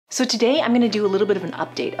So today I'm going to do a little bit of an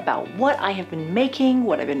update about what I have been making,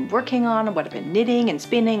 what I've been working on, what I've been knitting and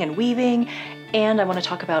spinning and weaving, and I want to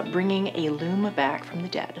talk about bringing a loom back from the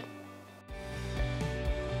dead.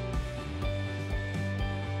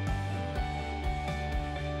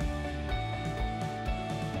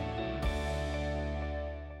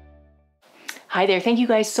 Hi there, thank you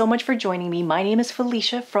guys so much for joining me. My name is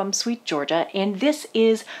Felicia from SweetGeorgia, and this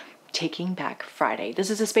is Taking Back Friday. This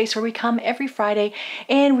is a space where we come every Friday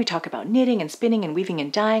and we talk about knitting and spinning and weaving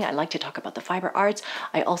and dyeing. I like to talk about the fiber arts.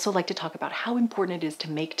 I also like to talk about how important it is to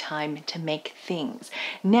make time to make things.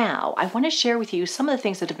 Now, I want to share with you some of the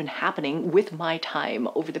things that have been happening with my time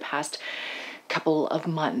over the past couple of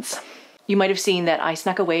months. You might have seen that I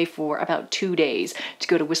snuck away for about 2 days to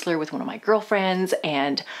go to Whistler with one of my girlfriends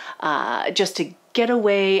and just to get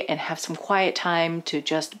away and have some quiet time to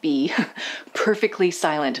just be perfectly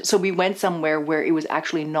silent. So we went somewhere where it was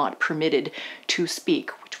actually not permitted to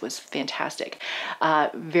speak, which was fantastic.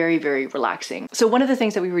 Very, very relaxing. So one of the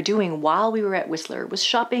things that we were doing while we were at Whistler was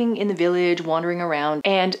shopping in the village, wandering around,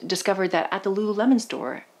 and discovered that at the Lululemon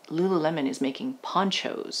store, Lululemon is making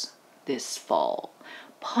ponchos this fall.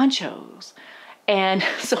 Ponchos. And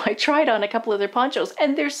so I tried on a couple of their ponchos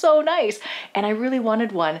and they're so nice. And I really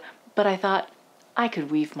wanted one, but I thought I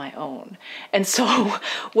could weave my own. And so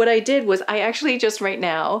what I did was I actually just right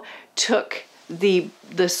now took the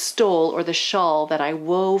stole or the shawl that I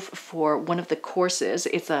wove for one of the courses.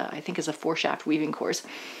 I think it's a 4-shaft weaving course.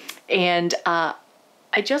 And I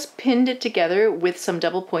just pinned it together with some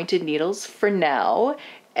double pointed needles for now,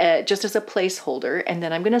 just as a placeholder. And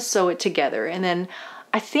then I'm going to sew it together. And then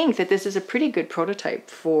I think that this is a pretty good prototype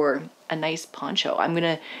for a nice poncho.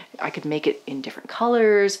 I could make it in different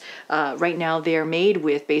colors. Right now they're made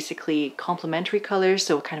with basically complementary colors,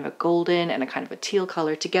 so kind of a golden and a kind of a teal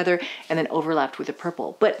color together and then overlapped with a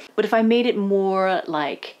purple. But if I made it more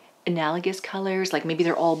like analogous colors, like maybe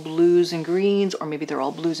they're all blues and greens, or maybe they're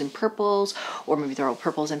all blues and purples, or maybe they're all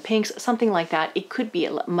purples and pinks, something like that, it could be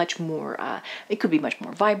much more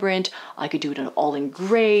vibrant. I could do it all in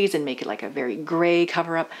grays and make it like a very gray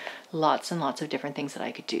cover up. Lots and lots of different things that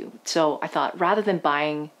I could do. So I thought rather than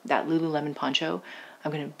buying that Lululemon poncho,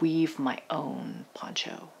 I'm going to weave my own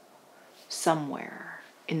poncho somewhere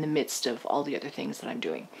in the midst of all the other things that I'm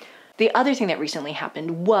doing. The other thing that recently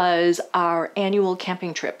happened was our annual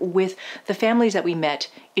camping trip with the families that we met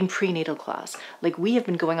in prenatal class. Like, we have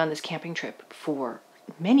been going on this camping trip for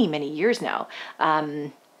many, many years now.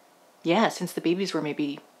 Yeah, since the babies were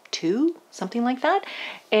maybe 2, something like that.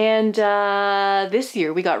 And this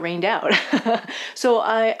year we got rained out. So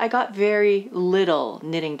I got very little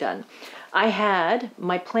knitting done.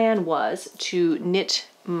 My plan was to knit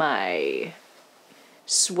my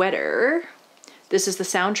sweater. This is the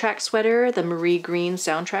soundtrack sweater, the Marie Green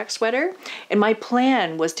soundtrack sweater. And my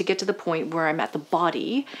plan was to get to the point where I'm at the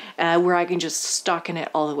body, where I can just stockin it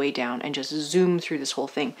all the way down and just zoom through this whole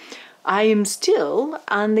thing. I am still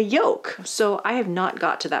on the yoke, so I have not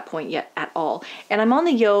got to that point yet at all. And I'm on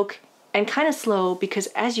the yoke and kind of slow because,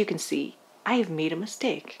 as you can see, I have made a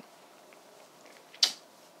mistake.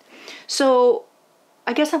 So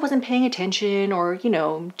I guess I wasn't paying attention or,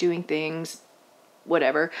 doing things,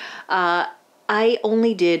 whatever. I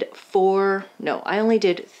only did 3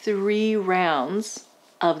 rounds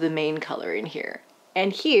of the main color in here.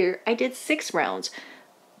 And here I did 6 rounds.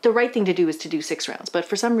 The right thing to do is to do 6 rounds, but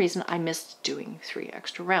for some reason I missed doing 3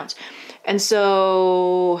 extra rounds. And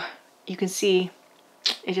so you can see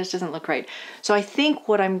it just doesn't look right. So I think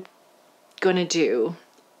what I'm gonna do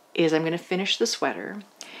is I'm gonna finish the sweater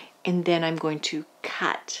and then I'm going to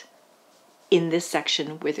cut in this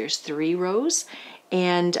section where there's 3 rows,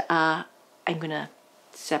 and I'm gonna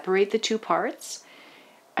separate the 2 parts.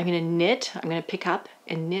 I'm gonna pick up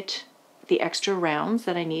and knit the extra rounds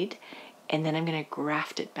that I need, and then I'm gonna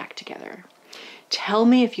graft it back together. Tell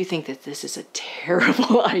me if you think that this is a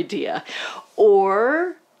terrible idea,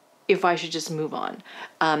 or if I should just move on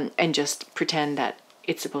and just pretend that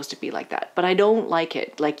it's supposed to be like that. But I don't like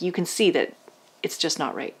it. Like, you can see that it's just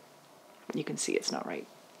not right. You can see it's not right.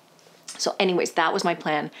 So anyways, that was my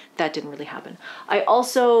plan. That didn't really happen. I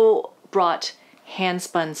also brought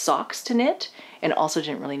hand-spun socks to knit, and also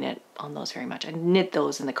didn't really knit on those very much. I knit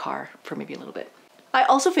those in the car for maybe a little bit. I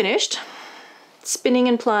also finished spinning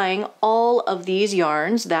and plying all of these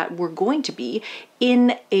yarns that were going to be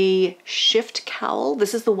in a shift cowl.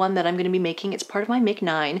 This is the one that I'm going to be making. It's part of my Make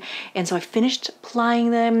 9. And so I finished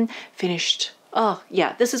plying them, oh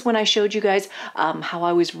yeah, this is when I showed you guys how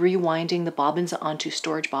I was rewinding the bobbins onto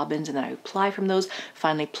storage bobbins, and then I would ply from those,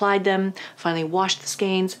 finally plied them, finally washed the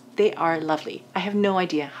skeins. They are lovely. I have no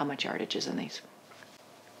idea how much yardage is in these.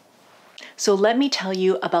 So let me tell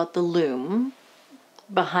you about the loom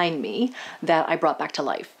behind me that I brought back to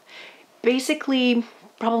life. Basically,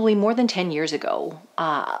 probably more than 10 years ago,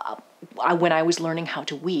 when I was learning how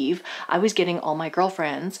to weave, I was getting all my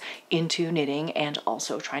girlfriends into knitting and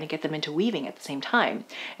also trying to get them into weaving at the same time.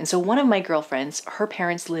 And so one of my girlfriends, her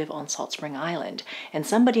parents live on Salt Spring Island, and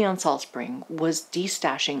somebody on Salt Spring was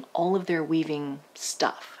destashing all of their weaving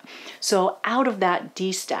stuff. So out of that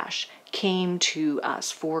destash came to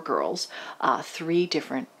us, 4 girls, 3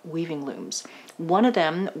 different weaving looms. One of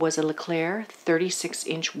them was a Leclerc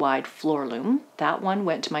 36-inch wide floor loom. That one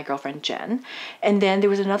went to my girlfriend Jen. And then there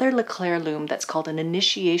was another Leclerc loom that's called an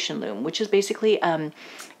initiation loom, which is basically,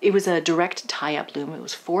 it was a direct tie-up loom. It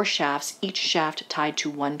was 4 shafts, each shaft tied to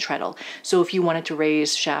 1 treadle. So if you wanted to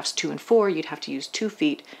raise shafts 2 and 4, you'd have to use 2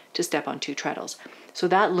 feet to step on 2 treadles. So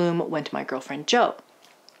that loom went to my girlfriend Jo.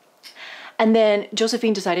 And then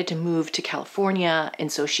Josephine decided to move to California,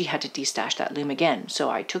 and so she had to destash that loom again. So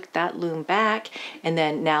I took that loom back, and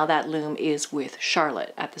then now that loom is with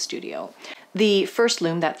Charlotte at the studio. The first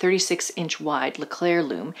loom, that 36-inch wide Leclerc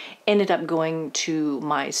loom, ended up going to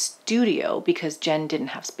my studio because Jen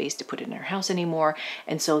didn't have space to put it in her house anymore.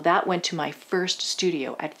 And so that went to my first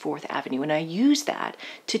studio at 4th Avenue, and I used that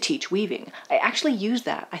to teach weaving. I actually used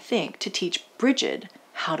that, I think, to teach Bridget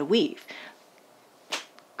how to weave.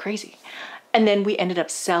 Crazy. And then we ended up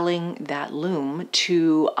selling that loom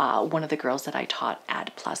to one of the girls that I taught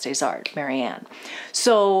at Place des Arts, Marianne.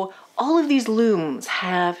 So all of these looms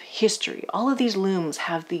have history. All of these looms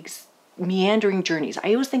have these meandering journeys.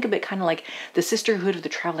 I always think of it kind of like the sisterhood of the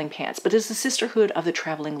traveling pants, but it's the sisterhood of the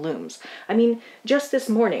traveling looms. I mean, just this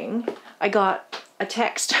morning, I got a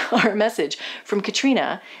text or a message from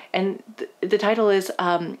Katrina, and the title is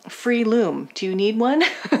Free Loom. Do you need one?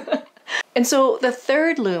 And so the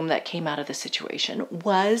third loom that came out of the situation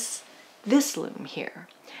was this loom here.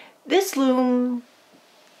 This loom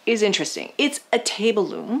is interesting. It's a table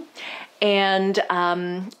loom, and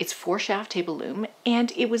it's 4-shaft table loom,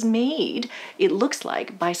 and it was made, it looks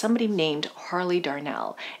like, by somebody named Harley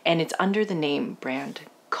Darnell, and it's under the name brand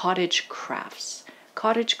Cottage Crafts.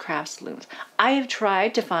 Cottage Crafts looms. I have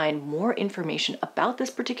tried to find more information about this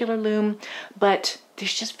particular loom, but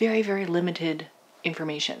there's just very, very limited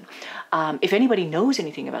information. If anybody knows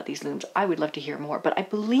anything about these looms, I would love to hear more. But I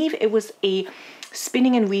believe it was a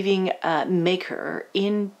spinning and weaving maker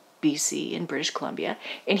in BC, in British Columbia,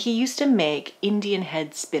 and he used to make Indian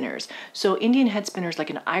head spinners. So Indian head spinners,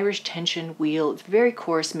 like an Irish tension wheel, it's very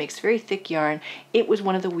coarse, makes very thick yarn. It was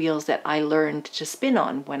one of the wheels that I learned to spin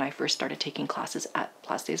on when I first started taking classes at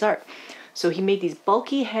Place des Arts. So he made these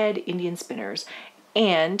bulky head Indian spinners,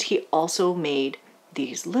 and he also made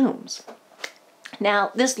these looms.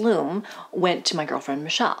 Now, this loom went to my girlfriend,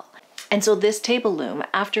 Michelle. And so this table loom,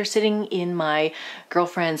 after sitting in my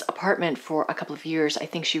girlfriend's apartment for a couple of years, I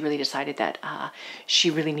think she really decided that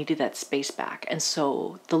she really needed that space back. And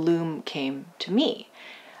so the loom came to me.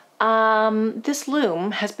 This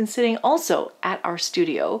loom has been sitting also at our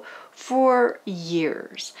studio for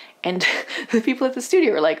years. And the people at the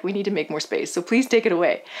studio are like, we need to make more space, so please take it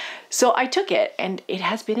away. So I took it, and it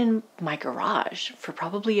has been in my garage for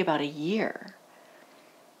probably about a year.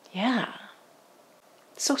 Yeah,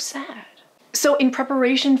 so sad. So in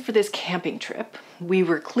preparation for this camping trip, we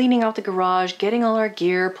were cleaning out the garage, getting all our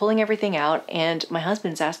gear, pulling everything out, and my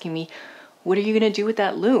husband's asking me, what are you gonna do with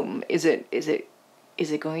that loom? Is it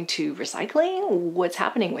going to recycling? What's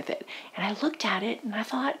happening with it? And I looked at it and I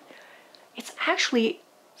thought, it's actually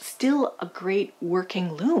still a great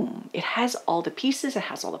working loom. It has all the pieces, it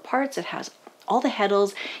has all the parts, it has all the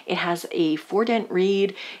heddles, it has a 4-dent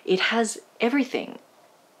reed, it has everything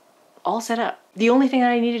all set up. The only thing that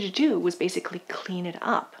I needed to do was basically clean it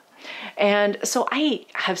up. And so I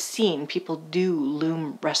have seen people do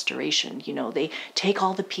loom restoration. You know, they take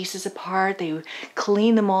all the pieces apart, they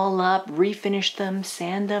clean them all up, refinish them,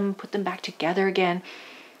 sand them, put them back together again.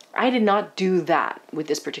 I did not do that with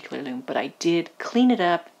this particular loom, but I did clean it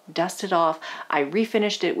up, dust it off. I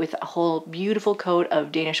refinished it with a whole beautiful coat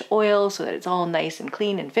of Danish oil so that it's all nice and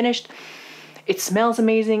clean and finished. It smells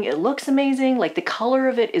amazing. It looks amazing. Like the color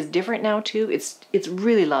of it is different now too. It's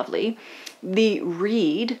really lovely. The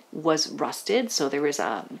reed was rusted, so there was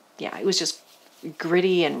it was just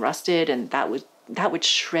gritty and rusted, and that would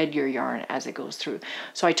shred your yarn as it goes through.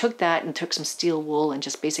 So I took that and took some steel wool and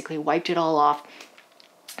just basically wiped it all off,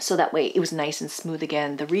 so that way it was nice and smooth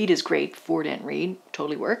again. The reed is great, 4-dent reed,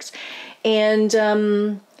 totally works. And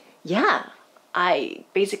yeah, I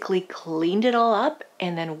basically cleaned it all up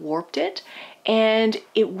and then warped it, and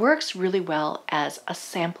it works really well as a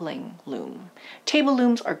sampling loom. Table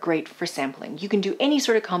looms are great for sampling. You can do any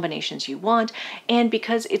sort of combinations you want, and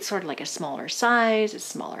because it's sort of like a smaller size, it's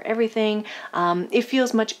smaller everything, it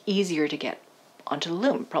feels much easier to get onto the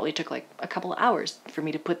loom. It probably took like a couple of hours for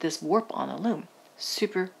me to put this warp on a loom.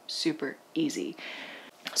 Super, super easy.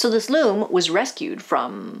 So this loom was rescued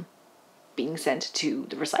from being sent to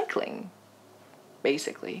the recycling,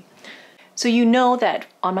 basically. So you know that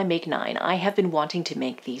on my Make 9, I have been wanting to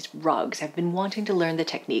make these rugs. I've been wanting to learn the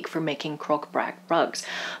technique for making croc-brac rugs.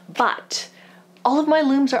 But all of my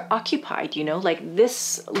looms are occupied, you know, like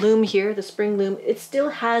this loom here, the spring loom, it still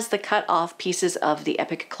has the cut off pieces of the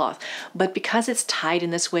epic cloth. But because it's tied in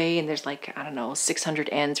this way and there's like, I don't know, 600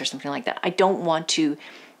 ends or something like that, I don't want to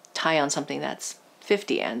tie on something that's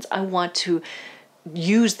 50 ends. I want to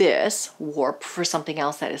use this warp for something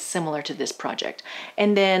else that is similar to this project.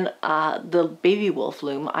 And then the baby wolf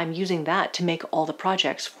loom, I'm using that to make all the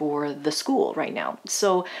projects for the school right now.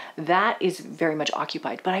 So that is very much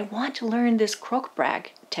occupied, but I want to learn this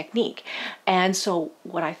croc-brac technique. And so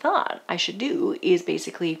what I thought I should do is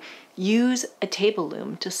basically use a table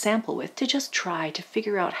loom to sample with, to just try to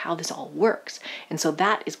figure out how this all works. And so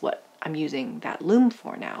that is what I'm using that loom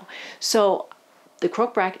for now. So the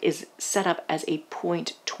croc-brac is set up as a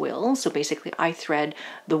point twill. So basically I thread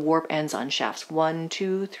the warp ends on shafts 1,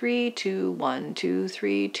 2, 3, 2, 1, 2,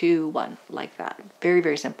 3, 2, 1, like that. Very,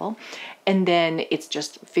 very simple. And then it's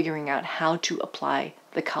just figuring out how to apply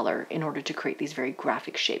the color in order to create these very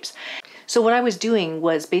graphic shapes. So what I was doing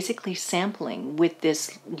was basically sampling with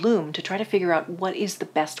this loom to try to figure out what is the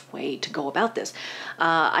best way to go about this.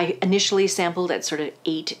 I initially sampled at sort of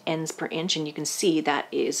 8 ends per inch, and you can see that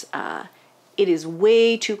is it is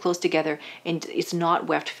way too close together and it's not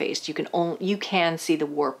weft faced. You can see the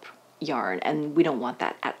warp yarn, and we don't want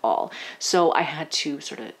that at all. So I had to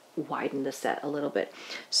sort of widen the set a little bit.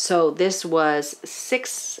 So this was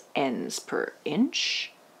 6 ends per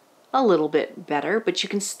inch, a little bit better, but you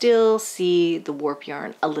can still see the warp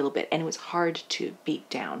yarn a little bit, and it was hard to beat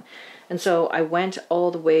down. And so I went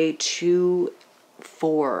all the way to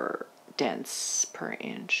 4 dents per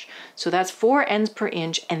inch. So that's 4 ends per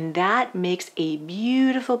inch, and that makes a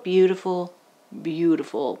beautiful, beautiful,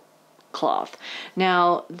 beautiful cloth.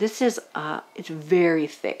 Now this is it's very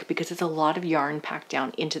thick because it's a lot of yarn packed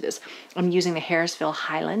down into this. I'm using the Harrisville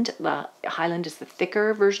Highland. The Highland is the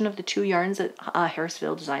thicker version of the 2 yarns that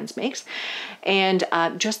Harrisville Designs makes, and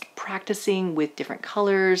just practicing with different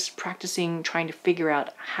colors, practicing trying to figure out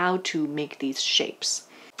how to make these shapes.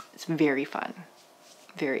 It's very fun,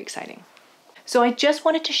 very exciting. So I just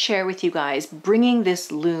wanted to share with you guys bringing this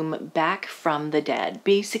loom back from the dead,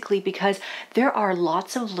 basically because there are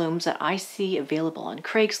lots of looms that I see available on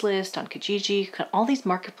Craigslist, on Kijiji, all these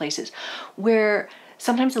marketplaces where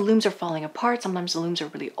sometimes the looms are falling apart, sometimes the looms are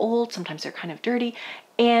really old, sometimes they're kind of dirty,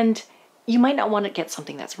 and you might not want to get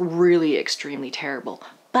something that's really extremely terrible.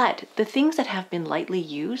 But the things that have been lightly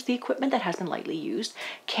used, the equipment that has been lightly used,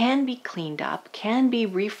 can be cleaned up, can be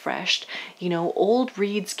refreshed. You know, old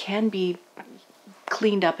reeds can be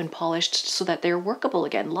cleaned up and polished so that they're workable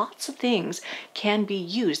again. Lots of things can be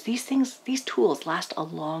used. These tools last a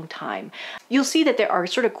long time. You'll see that there are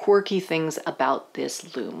sort of quirky things about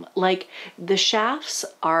this loom. Like the shafts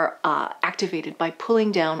are activated by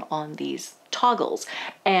pulling down on these toggles,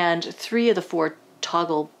 and 3 of the 4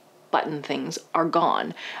 toggle button things are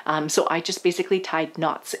gone. So I just basically tied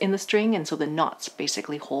knots in the string, and so the knots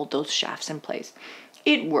basically hold those shafts in place.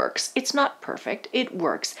 It works. It's not perfect. It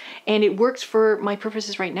works. And it works for my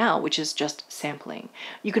purposes right now, which is just sampling.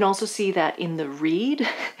 You can also see that in the reed,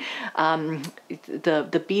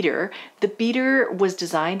 the beater. The beater was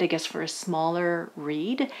designed, I guess, for a smaller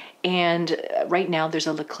reed. And right now there's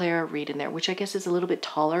a Leclerc reed in there, which I guess is a little bit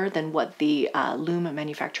taller than what the loom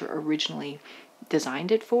manufacturer originally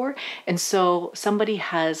designed it for. And so somebody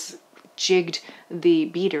has jigged the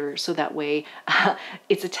beater so that way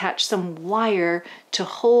it's attached some wire to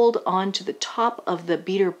hold on to the top of the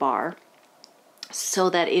beater bar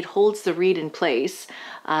so that it holds the reed in place,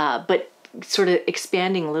 but sort of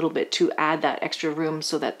expanding a little bit to add that extra room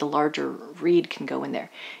so that the larger reed can go in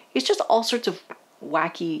there. It's just all sorts of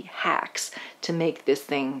wacky hacks to make this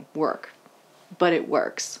thing work, but it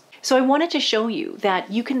works. So I wanted to show you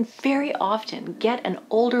that you can very often get an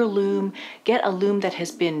older loom, get a loom that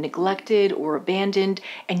has been neglected or abandoned,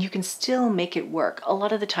 and you can still make it work. A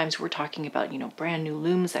lot of the times we're talking about, you know, brand new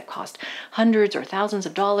looms that cost hundreds or thousands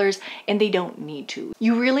of dollars, and they don't need to.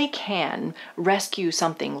 You really can rescue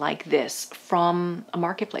something like this from a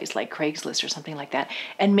marketplace like Craigslist or something like that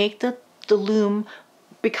and make the loom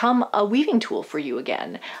become a weaving tool for you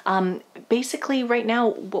again. Basically right now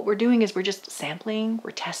what we're doing is we're just sampling,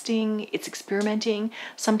 we're testing, it's experimenting.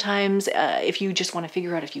 Sometimes if you just want to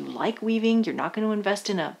figure out if you like weaving, you're not going to invest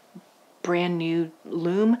in a brand new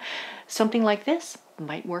loom, something like this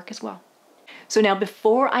might work as well. So now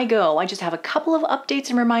before I go, I just have a couple of updates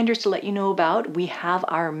and reminders to let you know about. We have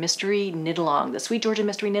our mystery knit along. The Sweet Georgia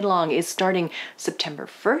Mystery Knit Along is starting September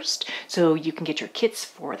 1st, so you can get your kits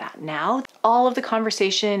for that now. All of the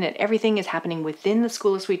conversation and everything is happening within the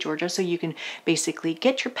School of Sweet Georgia, so you can basically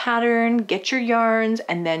get your pattern, get your yarns,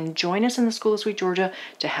 and then join us in the School of Sweet Georgia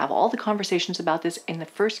to have all the conversations about this, and the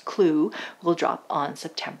first clue will drop on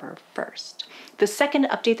September 1st. The second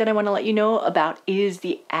update that I want to let you know about is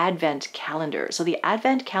the Advent calendar. So the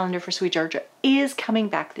Advent calendar for Sweet Georgia is coming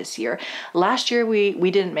back this year. Last year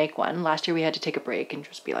we didn't make one. Last year we had to take a break and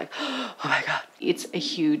just be like, oh my God. It's a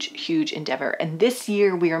huge endeavor. And this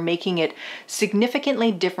year we are making it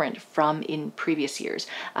significantly different from in previous years.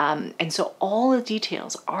 And so all the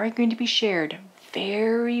details are going to be shared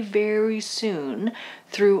very soon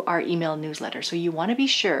through our email newsletter. So you want to be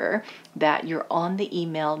sure that you're on the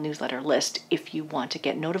email newsletter list if you want to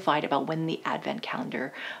get notified about when the Advent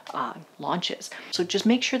calendar launches. So just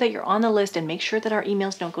make sure that you're on the list and make sure that our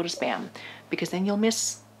emails don't go to spam, because then you'll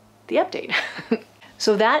miss the update.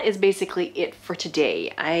 So that is basically it for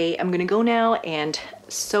today. I am gonna go now and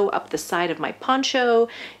sew up the side of my poncho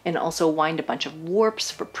and also wind a bunch of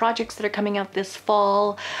warps for projects that are coming out this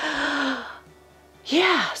fall.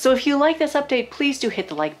 Yeah, so if you like this update, please do hit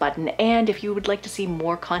the like button. And if you would like to see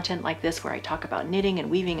more content like this where I talk about knitting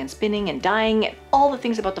and weaving and spinning and dyeing and all the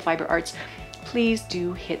things about the fiber arts, please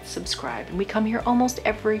do hit subscribe. And we come here almost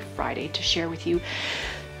every Friday to share with you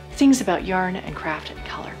things about yarn and craft and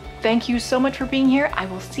color. Thank you so much for being here. I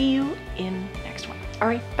will see you in the next one. All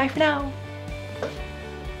right, bye for now.